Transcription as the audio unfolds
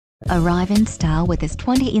Arrive in style with this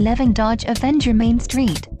 2011 Dodge Avenger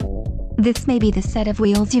Mainstreet. This may be the set of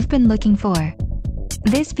wheels you've been looking for.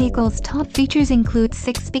 This vehicle's top features include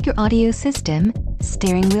 6-speaker audio system,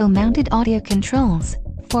 steering wheel mounted audio controls,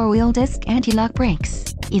 4-wheel disc anti-lock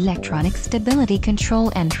brakes, electronic stability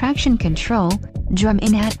control and traction control,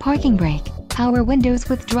 drum-in-hat parking brake, power windows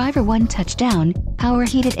with driver one touchdown, power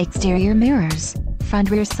heated exterior mirrors,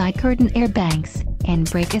 front rear side curtain airbags, and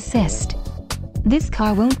brake assist. This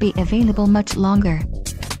car won't be available much longer.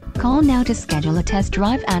 Call now to schedule a test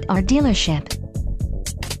drive at our dealership.